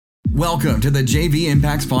Welcome to the JV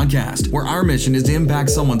Impacts Podcast, where our mission is to impact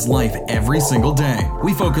someone's life every single day.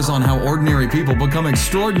 We focus on how ordinary people become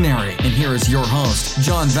extraordinary. And here is your host,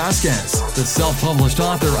 John Vasquez, the self-published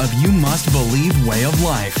author of You Must Believe Way of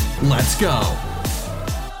Life. Let's go.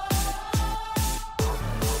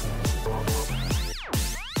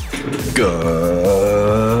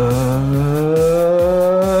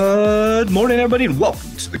 Good morning, everybody, and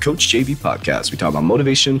welcome to the Coach JV Podcast. We talk about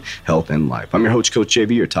motivation, health, and life. I'm your host, Coach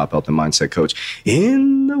JV, your top health and mindset coach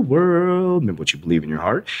in the world. Remember what you believe in your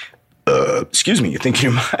heart. You think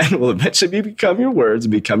in your mind will eventually become your words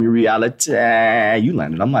and become your reality. You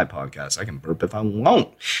landed on my podcast. I can burp if I want.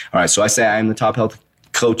 All right, so I say I am the top health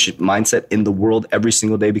coach mindset in the world every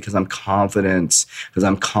single day because I'm confident,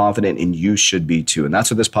 and you should be too. And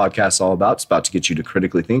that's what this podcast is all about. It's about to get you to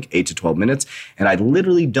critically think 8 to 12 minutes. And I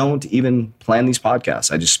literally don't even plan these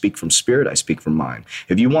podcasts. I just speak from spirit. I speak from mind.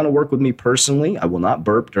 If you want to work with me personally, I will not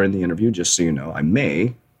burp during the interview, just so you know. I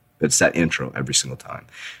may, but it's that intro every single time.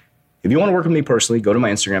 If you want to work with me personally, go to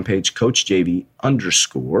my Instagram page, CoachJV_DM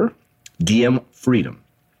Freedom.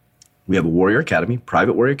 We have a Warrior Academy,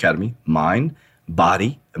 private Warrior Academy, mind,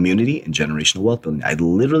 body, immunity, and generational wealth building. I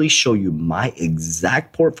literally show you my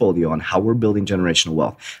exact portfolio on how we're building generational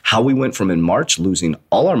wealth, how we went from in March losing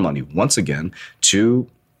all our money once again to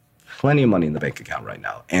plenty of money in the bank account right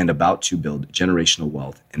now and about to build generational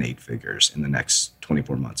wealth in 8 figures in the next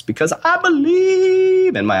 24 months because I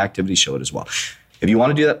believe, and my activities show it as well. If you want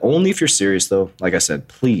to do that, only if you're serious though, like I said,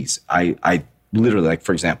 please, I literally, like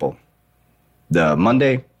for example, the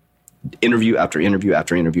Monday, interview after interview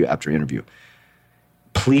after interview after interview.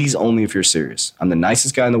 Please, only if you're serious. I'm the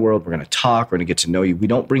nicest guy in the world. We're going to talk. We're going to get to know you. We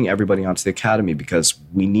don't bring everybody onto the academy because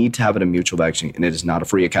we need to have it a mutual vaccine, and it is not a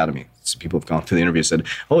free academy. So people have gone through the interview and said,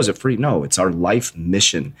 oh, is it free? No, it's our life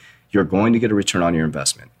mission. You're going to get a return on your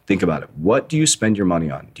investment. Think about it. What do you spend your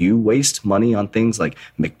money on? Do you waste money on things like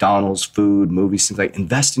McDonald's, food, movies, things like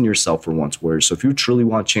invest in yourself for once. So if you truly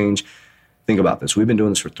want change, think about this. We've been doing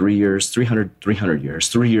this for 3 years, 300 years.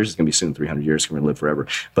 3 years is going to be soon. 300 years, we're going to live forever.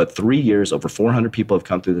 But 3 years, over 400 people have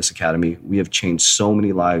come through this academy. We have changed so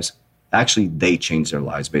many lives. Actually, they changed their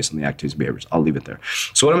lives based on the activities and behaviors. I'll leave it there.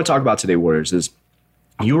 So what I'm going to talk about today, Warriors, is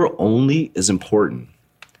you are only as important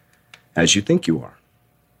as you think you are.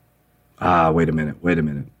 Wait a minute.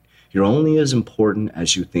 You're only as important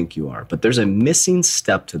as you think you are. But there's a missing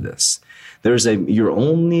step to this. You're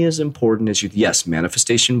only as important as you. Yes,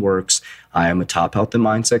 manifestation works. I am a top health and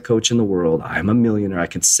mindset coach in the world. I'm a millionaire. I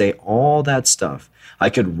could say all that stuff. I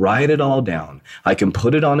could write it all down. I can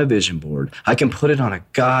put it on a vision board. I can put it on a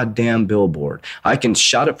goddamn billboard. I can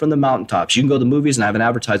shout it from the mountaintops. You can go to the movies and I have an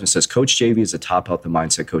advertisement that says Coach JV is a top health and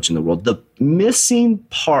mindset coach in the world. The missing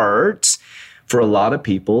part for a lot of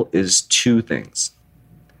people is two things.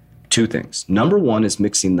 Number one is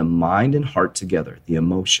mixing the mind and heart together, the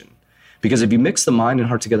emotion. Because if you mix the mind and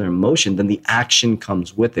heart together in emotion, then the action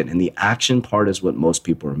comes with it. And the action part is what most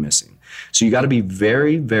people are missing. So you got to be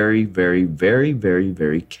very, very, very, very, very,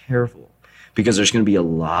 very careful. Because there's going to be a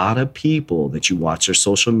lot of people that you watch their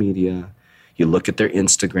social media, you look at their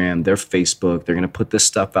Instagram, their Facebook, they're going to put this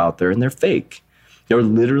stuff out there and they're fake. They're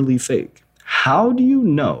literally fake. How do you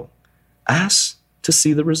know? Ask to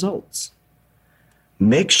see the results.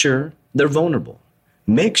 Make sure they're vulnerable.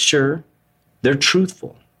 Make sure they're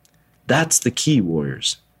truthful. That's the key,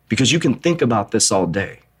 Warriors, because you can think about this all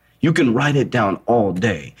day. You can write it down all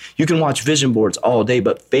day. You can watch vision boards all day,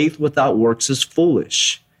 but faith without works is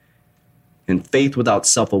foolish. And faith without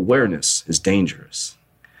self-awareness is dangerous.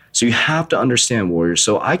 So you have to understand, Warriors.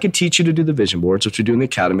 So I could teach you to do the vision boards, which we do in the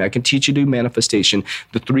academy. I can teach you to do manifestation,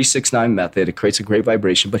 the 3-6-9 method. It creates a great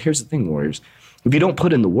vibration. But here's the thing, Warriors. If you don't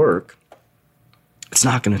put in the work, it's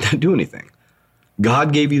not going to do anything.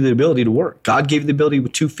 God gave you the ability to work. God gave you the ability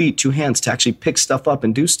with 2 feet, 2 hands to actually pick stuff up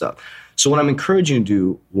and do stuff. So what I'm encouraging you to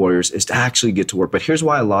do, Warriors, is to actually get to work. But here's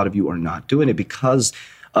why a lot of you are not doing it, because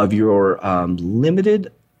of your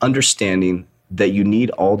limited understanding that you need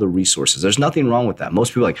all the resources. There's nothing wrong with that.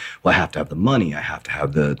 Most people are like, well, I have to have the money. I have to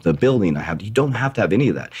have the building. You don't have to have any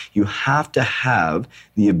of that. You have to have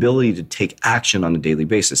the ability to take action on a daily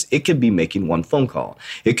basis. It could be making one phone call.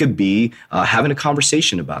 It could be having a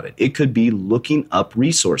conversation about it. It could be looking up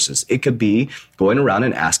resources. It could be going around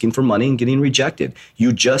and asking for money and getting rejected.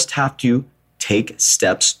 You just have to take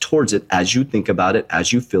steps towards it as you think about it,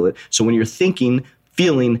 as you feel it. So when you're thinking,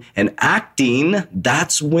 feeling, and acting,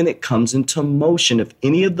 that's when it comes into motion. If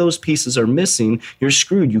any of those pieces are missing, you're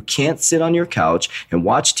screwed. You can't sit on your couch and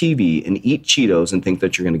watch TV and eat Cheetos and think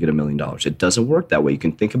that you're going to get $1 million. It doesn't work that way. You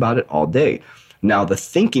can think about it all day. Now, the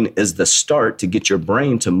thinking is the start to get your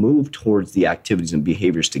brain to move towards the activities and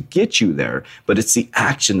behaviors to get you there, but it's the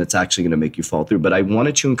action that's actually going to make you fall through. But I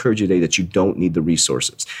wanted to encourage you today that you don't need the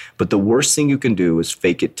resources. But the worst thing you can do is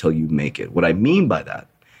fake it till you make it. What I mean by that,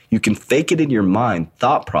 you can fake it in your mind,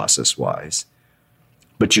 thought process-wise,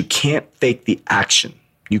 but you can't fake the action.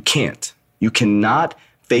 You can't. You cannot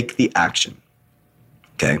fake the action.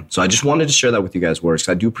 Okay, so I just wanted to share that with you guys, warriors.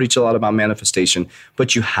 I do preach a lot about manifestation,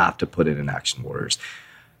 but you have to put it in action, warriors.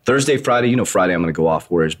 Thursday, Friday, Friday I'm going to go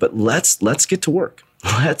off, warriors, but let's get to work.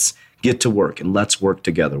 Let's get to work and let's work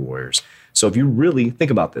together, warriors. So if you really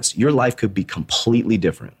think about this, your life could be completely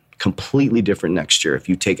different next year if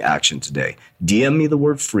you take action today. DM me the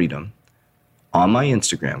word freedom on my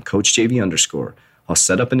Instagram, CoachJV_. I'll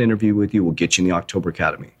set up an interview with you. We'll get you in the October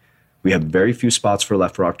Academy. We have very few spots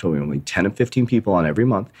left for October. Only 10 and 15 people on every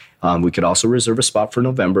month. We could also reserve a spot for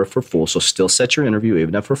November for full. So still set your interview,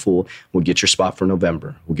 even if for full. We'll get your spot for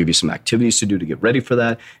November. We'll give you some activities to do to get ready for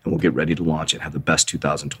that. And we'll get ready to launch it. Have the best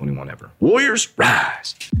 2021 ever. Warriors,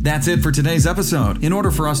 rise. That's it for today's episode. In order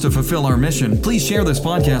for us to fulfill our mission, please share this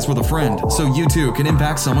podcast with a friend so you too can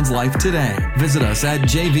impact someone's life today. Visit us at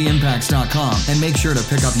jvimpacts.com and make sure to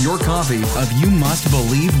pick up your copy of You Must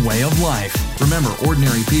Believe Way of Life. Remember,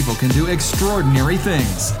 ordinary people can do extraordinary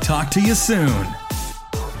things. Talk to you soon.